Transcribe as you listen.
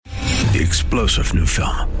The explosive new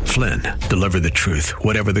film, Flynn, deliver the truth,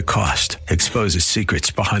 whatever the cost, exposes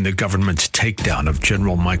secrets behind the government's takedown of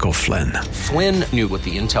General Michael Flynn. Flynn knew what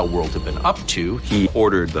the intel world had been up to. He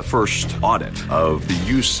ordered the first audit of the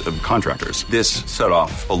use of contractors. This set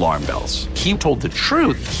off alarm bells. He told the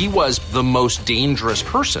truth. He was the most dangerous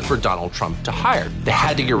person for Donald Trump to hire. They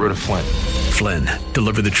had to get rid of Flynn. Flynn,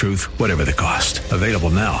 deliver the truth, whatever the cost. Available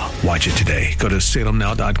now. Watch it today. Go to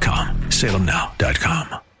salemnow.com.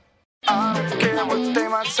 salemnow.com. I don't care what they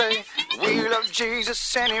might say. We love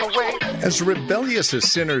Jesus anyway. As rebellious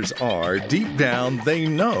as sinners are, deep down they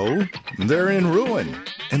know they're in ruin.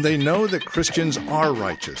 And they know that Christians are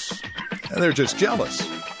righteous. And they're just jealous.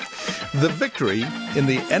 The victory in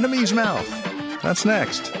the enemy's mouth. That's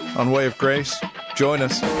next on Way of Grace. Join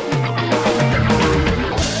us.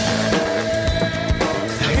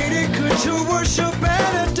 Hated, could you worship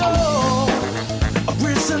and adore a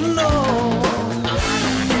risen Lord?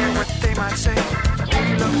 They might say,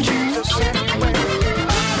 we love Jesus anyway.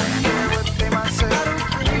 I don't care what they might say,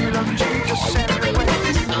 we love Jesus anyway.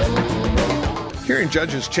 Here in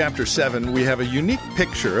Judges chapter 7, we have a unique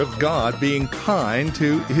picture of God being kind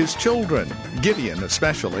to his children, Gideon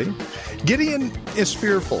especially. Gideon is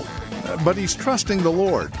fearful, but he's trusting the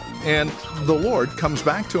Lord. And the Lord comes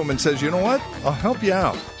back to him and says, you know what? I'll help you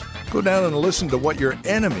out. Go down and listen to what your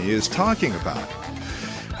enemy is talking about.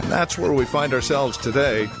 And that's where we find ourselves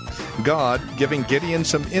today. God giving Gideon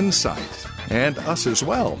some insight, and us as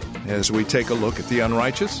well, as we take a look at the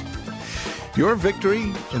unrighteous. Your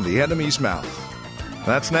victory in the enemy's mouth.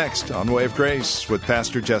 That's next on Way of Grace with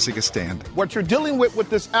Pastor Jessica Stand. What you're dealing with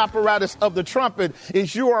this apparatus of the trumpet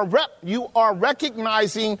is you are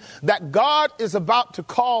recognizing that God is about to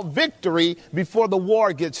call victory before the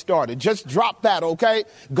war gets started. Just drop that, okay?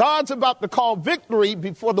 God's about to call victory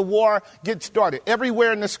before the war gets started.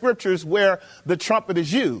 Everywhere in the scriptures where the trumpet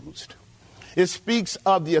is used, it speaks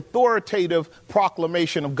of the authoritative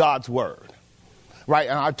proclamation of God's word. Right,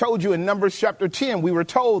 and I told you in Numbers chapter 10, we were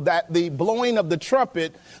told that the blowing of the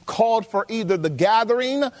trumpet called for either the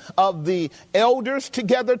gathering of the elders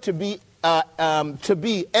together to be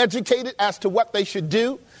educated as to what they should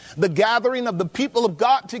do, the gathering of the people of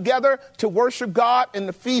God together to worship God in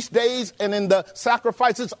the feast days and in the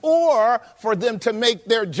sacrifices, or for them to make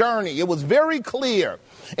their journey. It was very clear.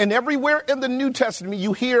 And everywhere in the New Testament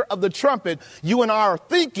you hear of the trumpet, you and I are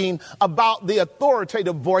thinking about the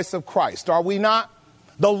authoritative voice of Christ, are we not?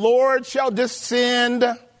 The Lord shall descend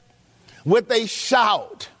with a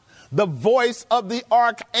shout, the voice of the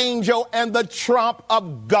archangel and the trump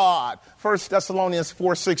of God. 1 Thessalonians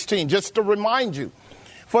 4:16, just to remind you.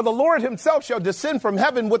 For the Lord himself shall descend from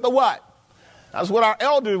heaven with a what? That's what our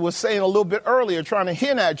elder was saying a little bit earlier, trying to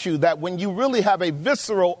hint at you that when you really have a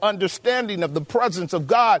visceral understanding of the presence of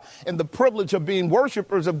God and the privilege of being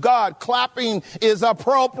worshipers of God, clapping is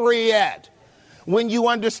appropriate. When you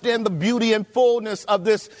understand the beauty and fullness of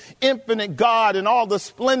this infinite God and all the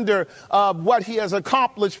splendor of what he has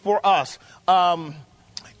accomplished for us,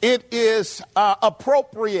 it is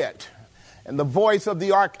appropriate. And the voice of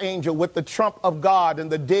the archangel with the trump of God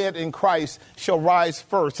and the dead in Christ shall rise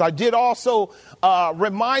first. I did also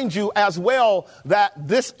remind you as well that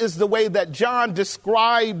this is the way that John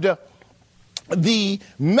described the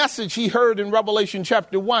message he heard in Revelation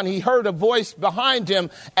chapter 1. He heard a voice behind him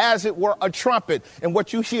as it were a trumpet. And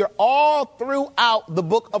what you hear all throughout the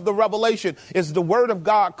book of the Revelation is the word of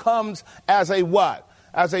God comes as a what?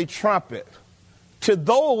 As a trumpet. To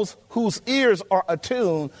those whose ears are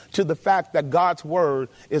attuned to the fact that God's word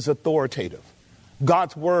is authoritative.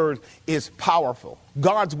 God's word is powerful.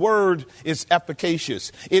 God's word is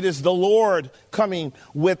efficacious. It is the Lord coming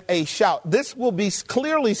with a shout. This will be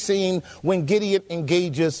clearly seen when Gideon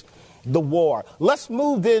engages the war. Let's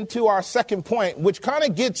move then to our second point, which kind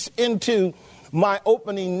of gets into my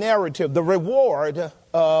opening narrative, the reward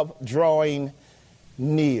of drawing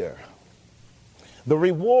near. The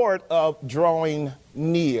reward of drawing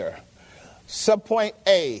near. Subpoint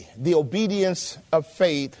A, the obedience of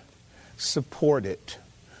faith supported.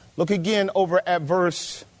 Look again over at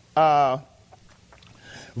verse 10.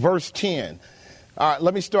 All right,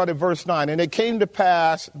 let me start at verse 9. And it came to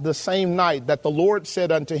pass the same night that the Lord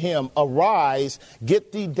said unto him, arise,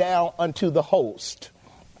 get thee down unto the host.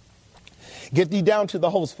 Get thee down to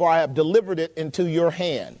the host, for I have delivered it into your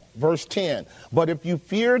hand. Verse 10. But if you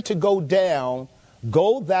fear to go down,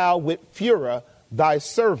 go thou with Phurah, thy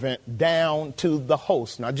servant, down to the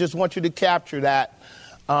host. Now, I just want you to capture that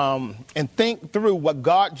and think through what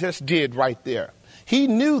God just did right there. He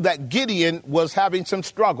knew that Gideon was having some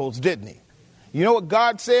struggles, didn't he? You know what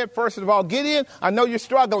God said? First of all, Gideon, I know you're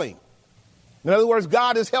struggling. In other words,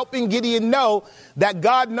 God is helping Gideon know that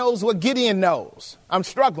God knows what Gideon knows. I'm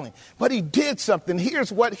struggling. But he did something.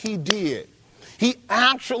 Here's what he did. He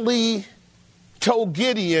actually told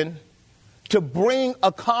Gideon to bring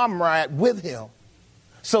a comrade with him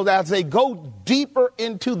so that as they go deeper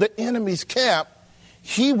into the enemy's camp,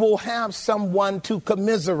 he will have someone to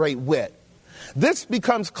commiserate with. This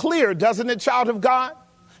becomes clear, doesn't it, child of God?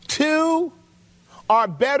 2 are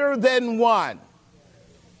better than 1.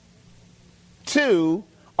 2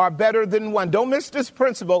 are better than 1. Don't miss this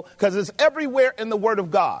principle because it's everywhere in the Word of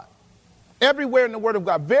God. Everywhere in the Word of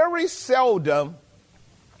God. Very seldom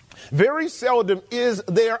is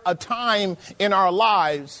there a time in our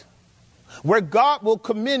lives where God will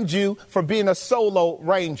commend you for being a solo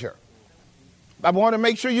ranger. I want to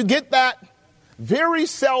make sure you get that. Very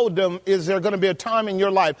seldom is there going to be a time in your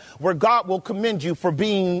life where God will commend you for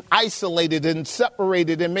being isolated and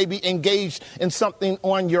separated and maybe engaged in something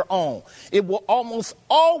on your own. It will almost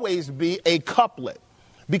always be a couplet,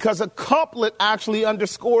 because a couplet actually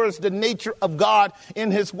underscores the nature of God in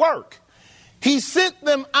his work. He sent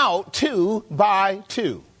them out 2 by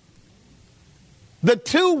 2. The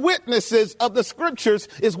 2 witnesses of the scriptures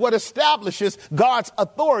is what establishes God's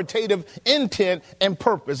authoritative intent and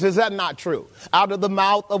purpose. Is that not true? Out of the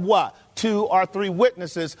mouth of what? 2 or 3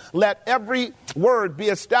 witnesses, let every word be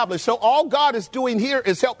established. So all God is doing here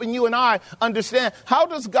is helping you and I understand, how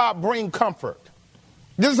does God bring comfort?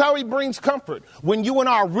 This is how he brings comfort. When you and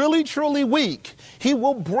I are really, truly weak, he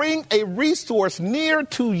will bring a resource near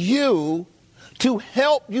to you to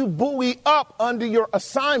help you buoy up under your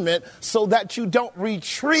assignment so that you don't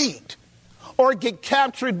retreat or get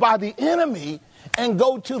captured by the enemy and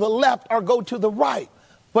go to the left or go to the right.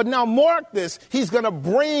 But now mark this, he's going to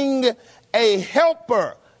bring a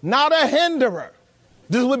helper, not a hinderer.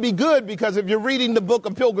 This would be good because if you're reading the book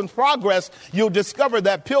of Pilgrim's Progress, you'll discover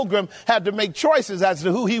that Pilgrim had to make choices as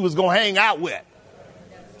to who he was going to hang out with.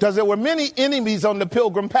 Because there were many enemies on the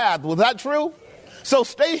Pilgrim path. Was that true? So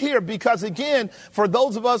stay here because, again, for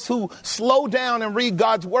those of us who slow down and read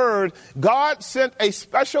God's word, God sent a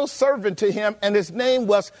special servant to him, and his name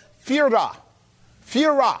was Phurah.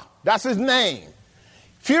 Phurah, that's his name.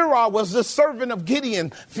 Phurah was the servant of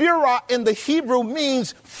Gideon. Phurah in the Hebrew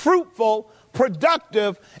means fruitful,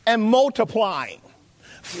 productive, and multiplying.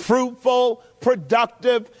 Fruitful,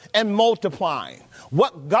 productive, and multiplying.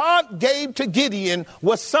 What God gave to Gideon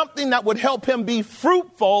was something that would help him be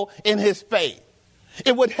fruitful in his faith.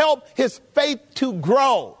 It would help his faith to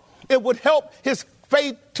grow. It would help his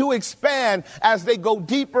faith to expand as they go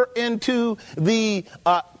deeper into the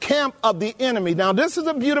camp of the enemy. Now, this is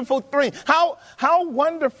a beautiful thing. How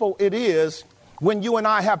wonderful it is when you and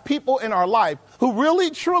I have people in our life who really,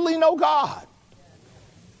 truly know God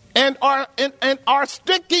and are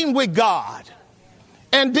sticking with God.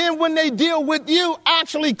 And then when they deal with you,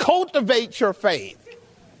 actually cultivate your faith.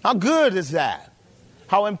 How good is that?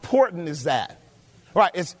 How important is that?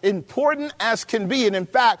 Right, it's important as can be. And in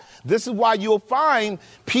fact, this is why you'll find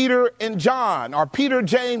Peter and John, or Peter,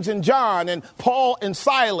 James, and John, and Paul and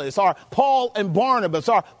Silas, or Paul and Barnabas,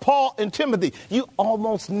 or Paul and Timothy. You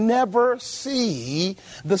almost never see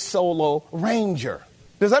the solo ranger.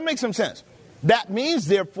 Does that make some sense? That means,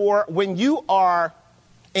 therefore, when you are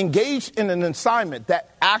engaged in an assignment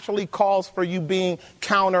that actually calls for you being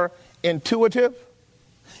counterintuitive,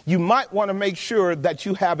 you might want to make sure that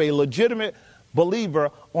you have a legitimate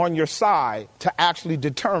believer on your side to actually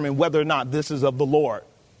determine whether or not this is of the Lord.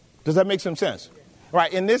 Does that make some sense?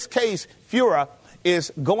 Right. In this case, Phurah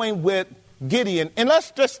is going with Gideon. And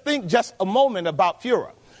let's just think just a moment about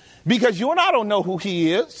Phurah, because you and I don't know who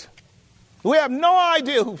he is. We have no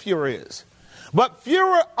idea who Phurah is. But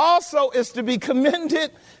Phurah also is to be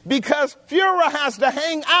commended because Phurah has to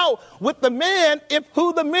hang out with the man. If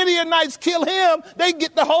who the Midianites kill him, they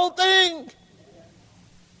get the whole thing.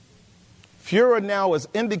 Phurah now is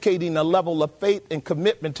indicating a level of faith and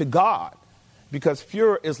commitment to God, because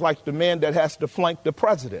Phurah is like the man that has to flank the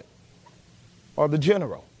president or the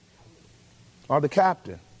general or the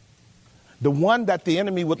captain, the one that the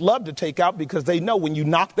enemy would love to take out because they know when you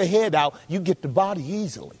knock the head out, you get the body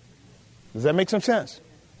easily. Does that make some sense?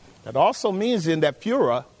 That also means then that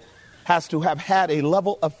Phurah has to have had a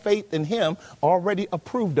level of faith in him already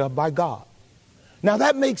approved of by God. Now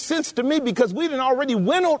that makes sense to me because we done already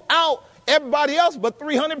winnowed out everybody else but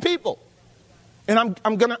 300 people. And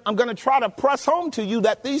I'm gonna try to press home to you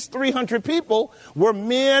that these 300 people were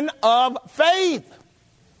men of faith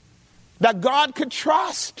that God could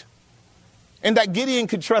trust and that Gideon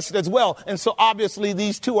could trust as well. And so obviously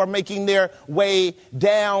these two are making their way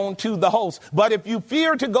down to the host. But if you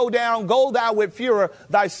fear to go down, go thou with Phurah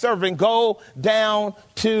thy servant, go down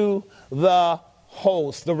to the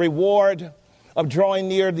host. The reward of drawing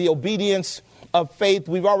near, the obedience of faith.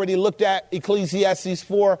 We've already looked at Ecclesiastes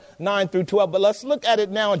 4:9-12, but let's look at it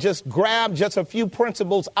now and just grab just a few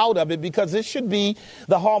principles out of it, because this should be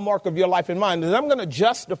the hallmark of your life and mine. And I'm going to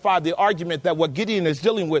justify the argument that what Gideon is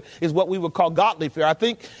dealing with is what we would call godly fear. I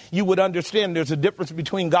think you would understand there's a difference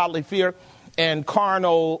between godly fear and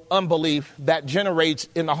carnal unbelief that generates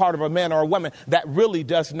in the heart of a man or a woman that really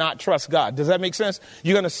does not trust God. Does that make sense?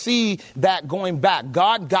 You're going to see that going back.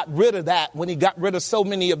 God got rid of that when he got rid of so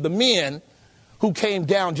many of the men who came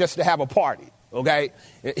down just to have a party, okay?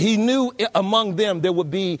 He knew among them there would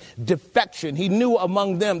be defection. He knew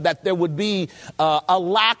among them that there would be a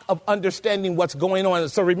lack of understanding what's going on.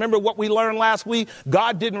 So remember what we learned last week?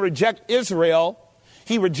 God didn't reject Israel.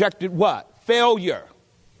 He rejected what? Failure.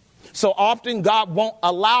 So often God won't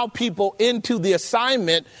allow people into the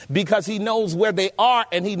assignment because he knows where they are,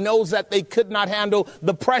 and he knows that they could not handle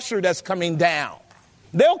the pressure that's coming down.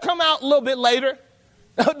 They'll come out a little bit later.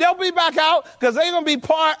 They'll be back out because they're going to be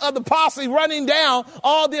part of the posse running down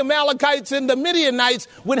all the Amalekites and the Midianites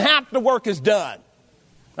when half the work is done.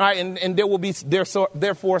 All right, and there will be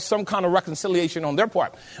therefore some kind of reconciliation on their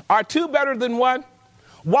part. Are two better than one?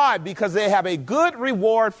 Why? Because they have a good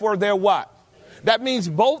reward for their what? That means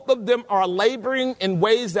both of them are laboring in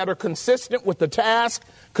ways that are consistent with the task,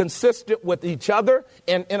 consistent with each other,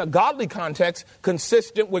 and in a godly context,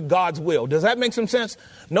 consistent with God's will. Does that make some sense?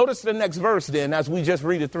 Notice the next verse then as we just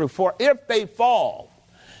read it through. For if they fall,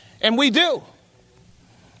 and we do.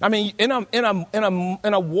 I mean, in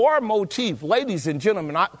a war motif, ladies and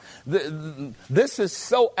gentlemen, this is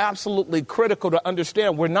so absolutely critical to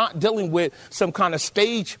understand. We're not dealing with some kind of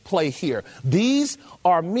stage play here. These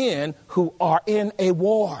are men who are in a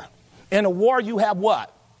war. In a war, you have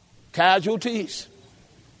what? Casualties.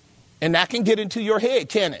 And that can get into your head,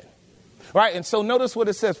 can it? Right? And so notice what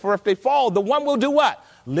it says. For if they fall, the one will do what?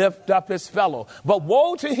 Lift up his fellow. But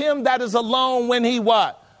woe to him that is alone when he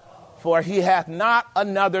what? For he hath not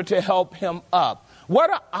another to help him up. What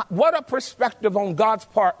a perspective on God's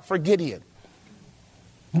part for Gideon.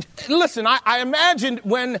 Listen, I imagined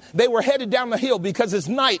when they were headed down the hill, because it's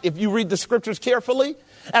night, if you read the scriptures carefully,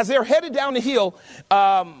 as they're headed down the hill,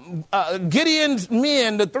 Gideon's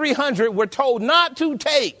men, the 300, were told not to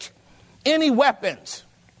take any weapons.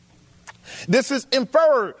 This is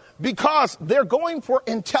inferred because they're going for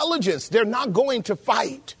intelligence. They're not going to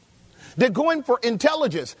fight. They're going for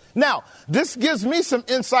intelligence. Now, this gives me some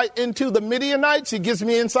insight into the Midianites. It gives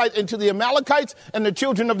me insight into the Amalekites and the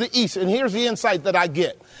children of the east. And here's the insight that I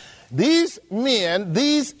get. These men,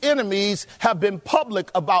 these enemies, have been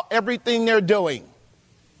public about everything they're doing.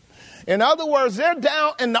 In other words, they're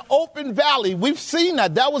down in the open valley. We've seen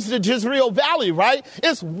that. That was the Jezreel Valley, right?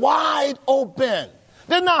 It's wide open.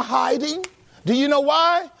 They're not hiding. Do you know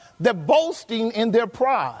why? They're boasting in their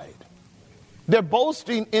pride. They're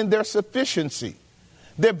boasting in their sufficiency.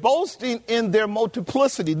 They're boasting in their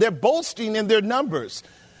multiplicity. They're boasting in their numbers.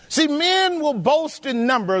 See, men will boast in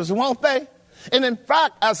numbers, won't they? And in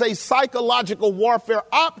fact, as a psychological warfare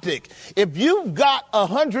optic, if you've got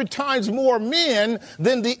 100 times more men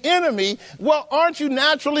than the enemy, well, aren't you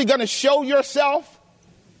naturally going to show yourself?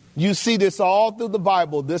 You see this all through the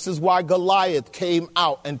Bible. This is why Goliath came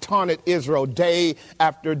out and taunted Israel day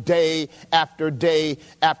after day after day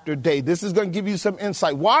after day. This is going to give you some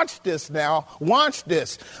insight. Watch this now. Watch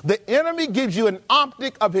this. The enemy gives you an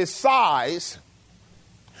optic of his size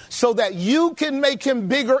so that you can make him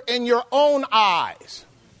bigger in your own eyes.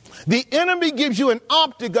 The enemy gives you an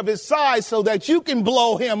optic of his size so that you can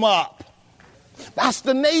blow him up. That's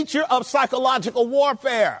the nature of psychological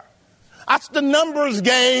warfare. That's the numbers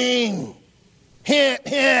game. Hint,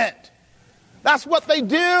 hint. That's what they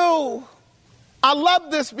do. I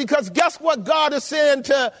love this because guess what God is saying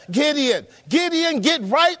to Gideon? Gideon, get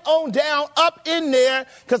right on down up in there,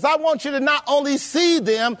 because I want you to not only see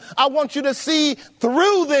them, I want you to see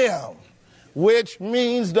through them, which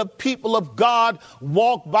means the people of God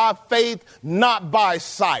walk by faith, not by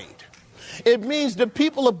sight. It means the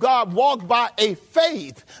people of God walk by a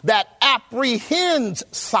faith that apprehends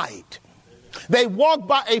sight. They walk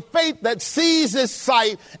by a faith that seizes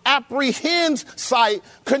sight, apprehends sight,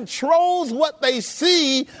 controls what they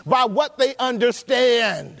see by what they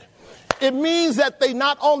understand. It means that they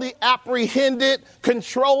not only apprehend it,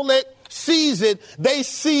 control it, seize it, they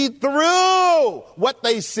see through what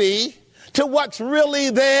they see to what's really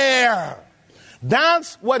there.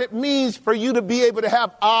 That's what it means for you to be able to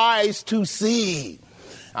have eyes to see.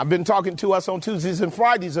 I've been talking to us on Tuesdays and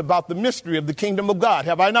Fridays about the mystery of the kingdom of God,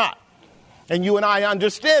 have I not? And you and I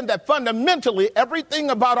understand that fundamentally everything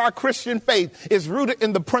about our Christian faith is rooted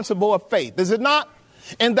in the principle of faith. Is it not?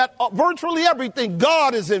 and that virtually everything,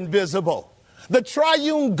 God is invisible. The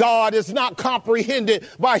triune God is not comprehended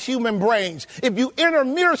by human brains. If you enter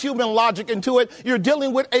mere human logic into it, you're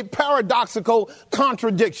dealing with a paradoxical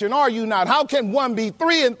contradiction, are you not? How can 1 be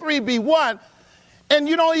 3 and 3 be 1? And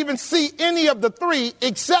you don't even see any of the three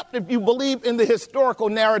except if you believe in the historical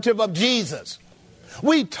narrative of Jesus.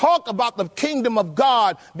 We talk about the kingdom of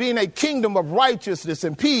God being a kingdom of righteousness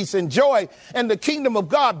and peace and joy, and the kingdom of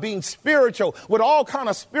God being spiritual with all kind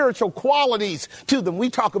of spiritual qualities to them. We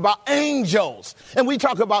talk about angels, and we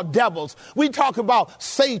talk about devils. We talk about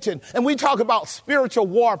Satan, and we talk about spiritual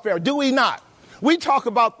warfare. Do we not? We talk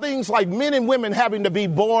about things like men and women having to be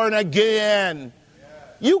born again.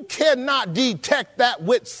 You cannot detect that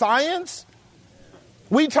with science.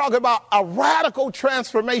 We talk about a radical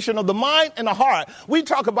transformation of the mind and the heart. We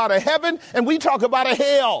talk about a heaven and we talk about a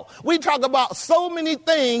hell. We talk about so many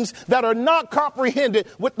things that are not comprehended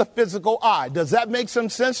with the physical eye. Does that make some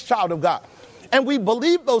sense, child of God? And we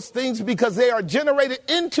believe those things because they are generated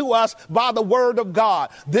into us by the word of God.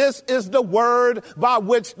 This is the word by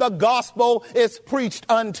which the gospel is preached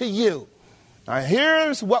unto you. Now,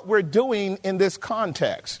 here's what we're doing in this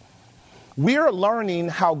context. We're learning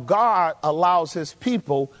how God allows his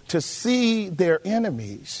people to see their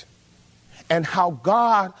enemies and how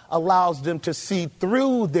God allows them to see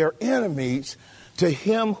through their enemies to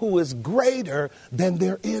him who is greater than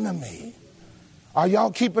their enemy. Are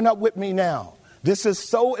y'all keeping up with me now? This is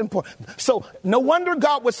so important. So no wonder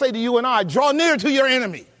God would say to you and I, draw near to your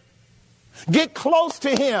enemy. Get close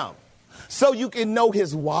to him so you can know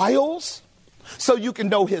his wiles, so you can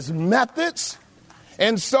know his methods,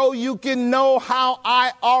 and so you can know how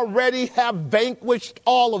I already have vanquished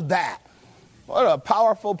all of that. What a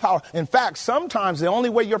powerful power. In fact, sometimes the only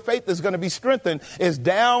way your faith is going to be strengthened is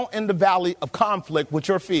down in the valley of conflict with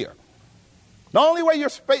your fear. The only way your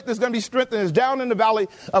faith is going to be strengthened is down in the valley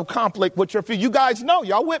of conflict with your fear. You guys know,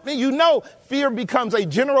 y'all with me? You know, fear becomes a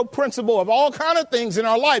general principle of all kind of things in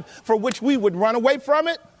our life for which we would run away from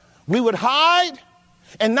it. We would hide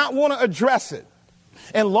and not want to address it.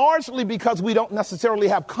 And largely because we don't necessarily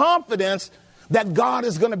have confidence that God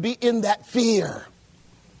is going to be in that fear.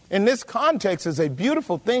 In this context is a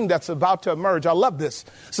beautiful thing that's about to emerge. I love this.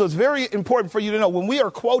 So it's very important for you to know when we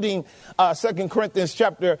are quoting 2 Corinthians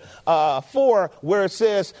chapter 4, where it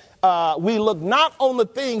says, we look not on the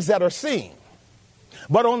things that are seen,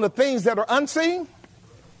 but on the things that are unseen.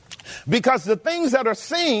 Because the things that are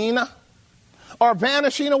seen are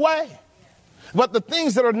vanishing away. But the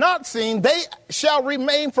things that are not seen, they shall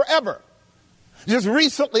remain forever. Just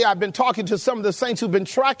recently, I've been talking to some of the saints who've been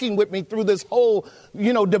tracking with me through this whole,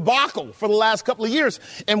 debacle for the last couple of years.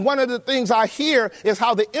 And one of the things I hear is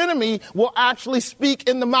how the enemy will actually speak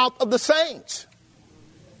in the mouth of the saints.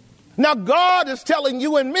 Now, God is telling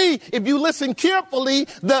you and me, if you listen carefully,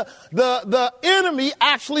 the enemy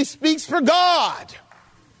actually speaks for God.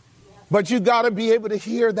 But you got to be able to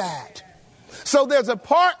hear that. So there's a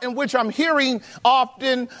part in which I'm hearing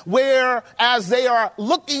often where as they are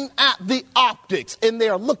looking at the optics and they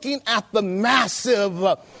are looking at the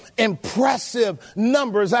massive, impressive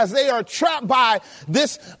numbers, as they are trapped by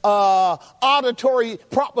this auditory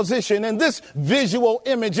proposition and this visual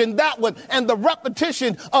image and that one and the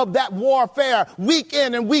repetition of that warfare week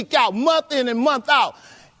in and week out, month in and month out.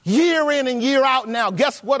 Year in and year out now.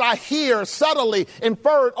 Guess what I hear subtly,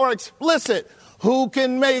 inferred, or explicit? Who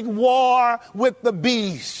can make war with the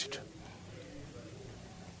beast?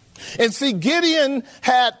 And see, Gideon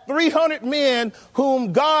had 300 men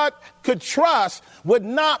whom God could trust would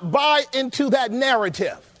not buy into that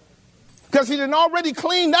narrative. Because he had already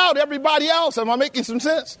cleaned out everybody else. Am I making some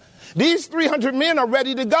sense? These 300 men are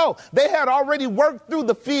ready to go. They had already worked through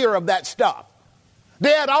the fear of that stuff.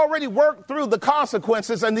 They had already worked through the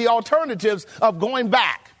consequences and the alternatives of going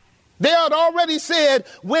back. They had already said,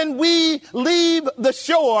 when we leave the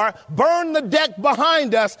shore, burn the deck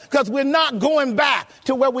behind us because we're not going back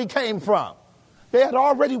to where we came from. They had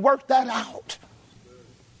already worked that out.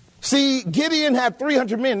 See, Gideon had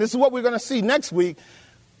 300 men. This is what we're going to see next week,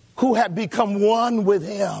 who had become one with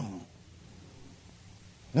him.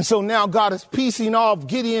 And so now God is piecing off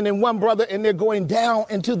Gideon and one brother, and they're going down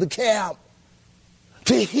into the camp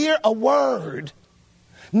to hear a word,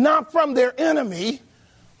 not from their enemy,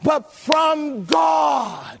 but from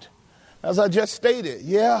God. As I just stated,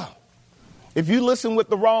 if you listen with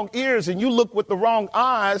the wrong ears and you look with the wrong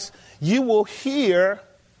eyes, you will hear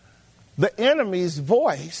the enemy's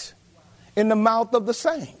voice in the mouth of the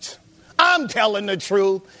saints. I'm telling the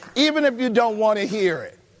truth, even if you don't want to hear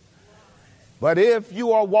it. But if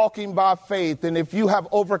you are walking by faith and if you have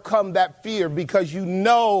overcome that fear because you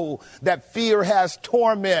know that fear has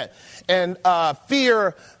torment and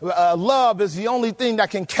love is the only thing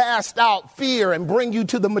that can cast out fear and bring you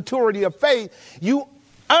to the maturity of faith, you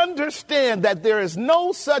understand that there is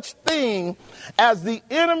no such thing as the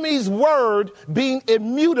enemy's word being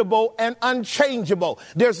immutable and unchangeable.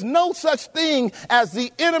 There's no such thing as the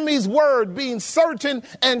enemy's word being certain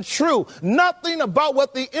and true. Nothing about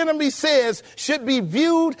what the enemy says should be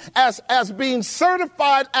viewed as being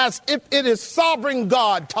certified as if it is sovereign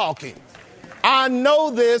God talking. I know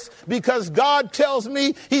this because God tells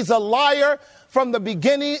me he's a liar from the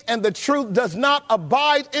beginning, and the truth does not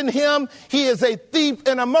abide in him. He is a thief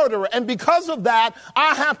and a murderer. And because of that,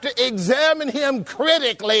 I have to examine him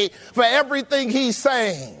critically for everything he's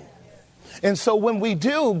saying. And so when we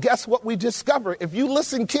do, guess what we discover? If you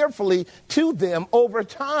listen carefully to them over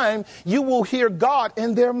time, you will hear God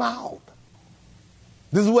in their mouth.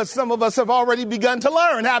 This is what some of us have already begun to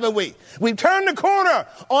learn, haven't we? We've turned the corner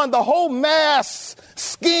on the whole mass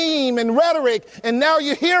scheme and rhetoric, and now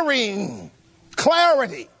you're hearing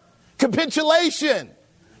clarity, capitulation,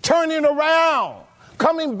 turning around,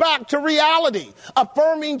 coming back to reality,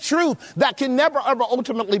 affirming truth that can never, ever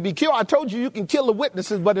ultimately be killed. I told you can kill the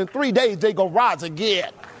witnesses, but in 3 days, they go rise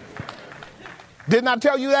again. Didn't I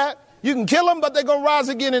tell you that? You can kill them, but they're going to rise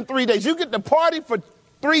again in 3 days. You get to party for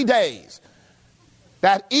 3 days.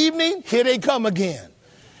 That evening, here they come again.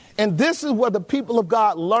 And this is where the people of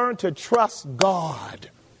God learn to trust God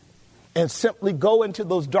and simply go into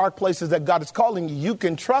those dark places that God is calling you. You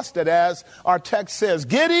can trust it, as our text says.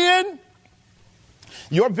 Gideon,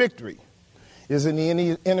 your victory is in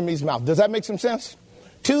the enemy's mouth. Does that make some sense?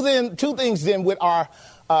 Two things then with our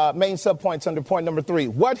main subpoints under point number 3.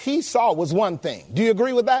 What he saw was one thing. Do you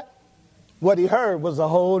agree with that? What he heard was a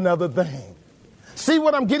whole nother thing. See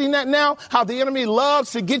what I'm getting at now? How the enemy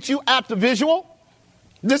loves to get you at the visual?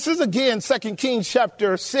 This is, again, 2 Kings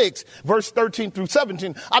chapter 6, verse 13 through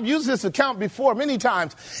 17. I've used this account before many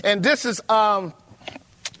times, and this is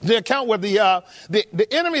the account where the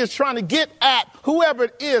enemy is trying to get at whoever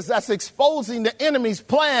it is that's exposing the enemy's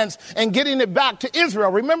plans and getting it back to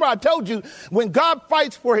Israel. Remember, I told you, when God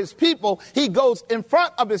fights for his people, he goes in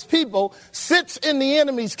front of his people, sits in the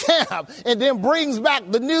enemy's camp, and then brings back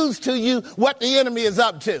the news to you what the enemy is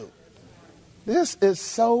up to. This is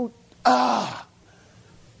so...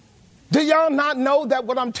 Do y'all not know that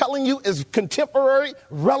what I'm telling you is contemporary,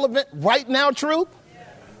 relevant, right now truth?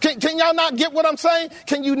 Can y'all not get what I'm saying?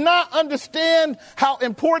 Can you not understand how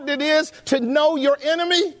important it is to know your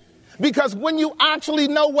enemy? Because when you actually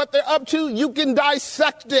know what they're up to, you can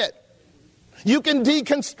dissect it. You can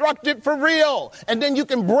deconstruct it for real. And then you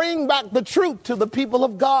can bring back the truth to the people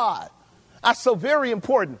of God. That's so very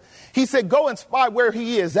important. He said, go and spy where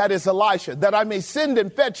he is, that is Elisha, that I may send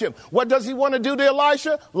and fetch him. What does he want to do to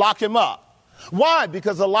Elisha? Lock him up. Why?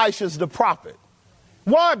 Because Elisha's the prophet.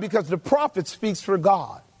 Why? Because the prophet speaks for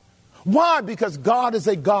God. Why? Because God is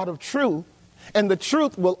a God of truth, and the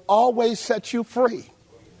truth will always set you free.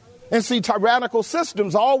 And see, tyrannical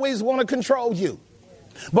systems always want to control you.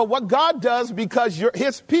 But what God does, because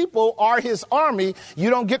his people are his army, you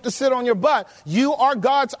don't get to sit on your butt. You are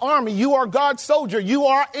God's army. You are God's soldier. You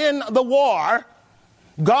are in the war.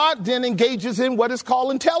 God then engages in what is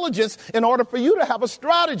called intelligence in order for you to have a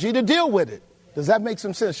strategy to deal with it. Does that make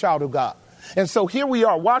some sense, child of God? And so here we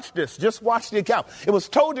are. Watch this. Just watch the account. It was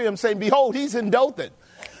told to him, saying, behold, he's in Dothan.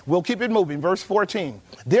 We'll keep it moving. Verse 14.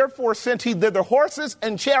 Therefore sent he thither horses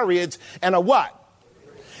and chariots and a what?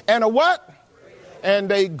 And a what?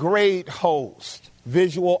 And a great host.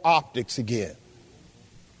 Visual optics again.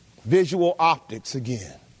 Visual optics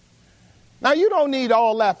again. Now, you don't need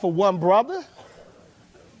all that for one brother.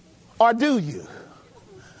 Or do you?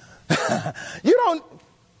 You don't.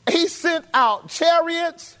 He sent out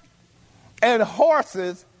chariots and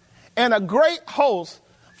horses and a great host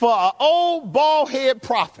for an old bald-head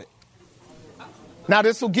prophet. Now,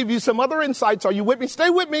 this will give you some other insights. Are you with me?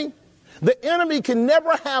 Stay with me. The enemy can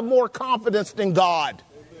never have more confidence than God.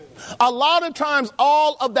 A lot of times,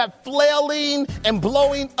 all of that flailing and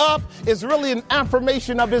blowing up is really an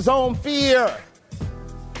affirmation of his own fear.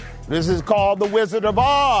 This is called the Wizard of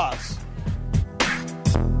Oz.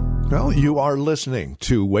 Well, you are listening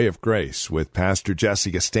to Way of Grace with Pastor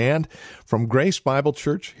Jesse Gastand from Grace Bible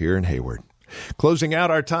Church here in Hayward. Closing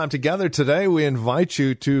out our time together today, we invite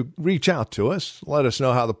you to reach out to us. Let us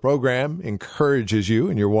know how the program encourages you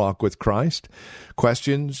in your walk with Christ.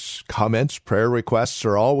 Questions, comments, prayer requests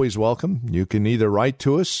are always welcome. You can either write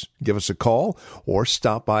to us, give us a call, or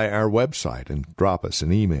stop by our website and drop us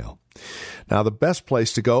an email. Now, the best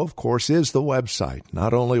place to go, of course, is the website.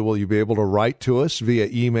 Not only will you be able to write to us via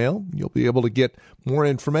email, you'll be able to get more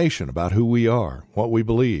information about who we are, what we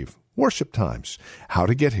believe, worship times, how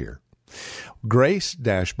to get here.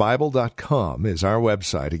 Grace-Bible.com is our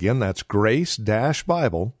website. Again, that's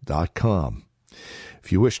Grace-Bible.com.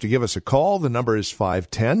 If you wish to give us a call, the number is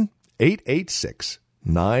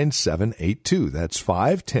 510-886-9782. That's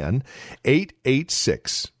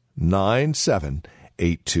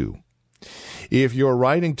 510-886-9782. If you're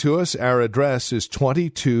writing to us, our address is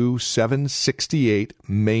 22768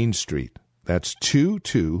 Main Street. That's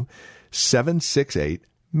 22768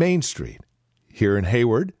 Main Street. Here in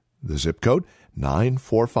Hayward, the zip code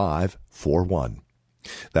 94541.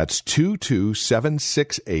 That's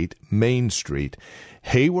 22768 Main Street,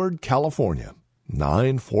 Hayward, California,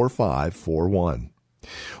 94541.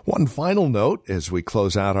 One final note as we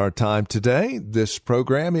close out our time today, this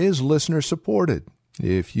program is listener-supported.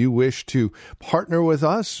 If you wish to partner with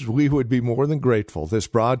us, we would be more than grateful. This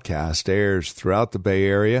broadcast airs throughout the Bay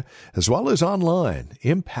Area as well as online,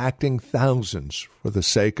 impacting thousands for the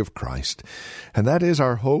sake of Christ. And that is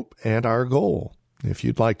our hope and our goal. If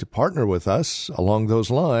you'd like to partner with us along those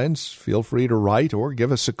lines, feel free to write or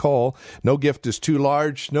give us a call. No gift is too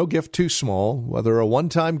large, no gift too small, whether a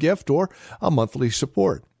one-time gift or a monthly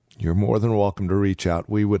support. You're more than welcome to reach out.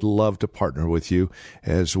 We would love to partner with you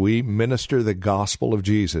as we minister the gospel of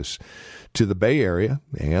Jesus to the Bay Area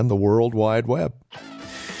and the World Wide Web.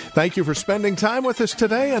 Thank you for spending time with us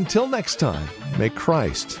today. Until next time, may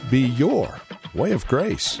Christ be your way of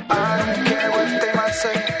grace. I don't care what they might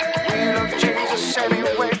say. We love Jesus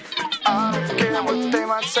anyway. I don't care what they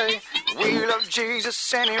might say. We love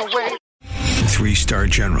Jesus anyway. 3-star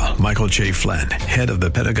General Michael J. Flynn, head of the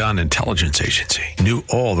Pentagon Intelligence Agency, knew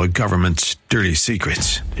all the government's dirty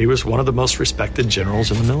secrets. He was one of the most respected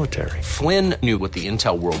generals in the military. Flynn knew what the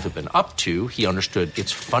intel world had been up to. He understood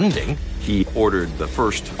its funding. He ordered the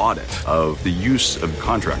first audit of the use of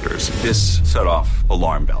contractors. This set off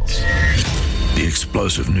alarm bells. The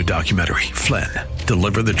explosive new documentary, Flynn,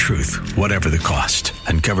 Deliver the Truth, Whatever the Cost,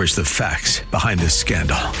 uncovers the facts behind this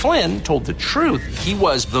scandal. Flynn told the truth. He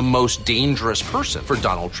was the most dangerous person for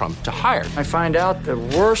Donald Trump to hire. I find out the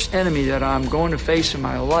worst enemy that I'm going to face in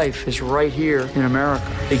my life is right here in America.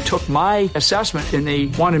 They took my assessment and they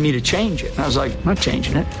wanted me to change it. And I was like, I'm not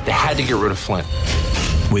changing it. They had to get rid of Flynn.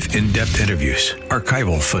 With in-depth interviews,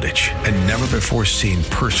 archival footage, and never-before-seen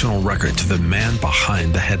personal records of the man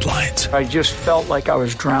behind the headlines. I just felt like I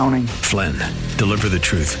was drowning. Flynn, Deliver the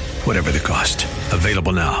Truth, Whatever the Cost.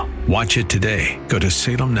 Available now. Watch it today. Go to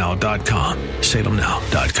salemnow.com.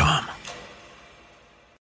 salemnow.com.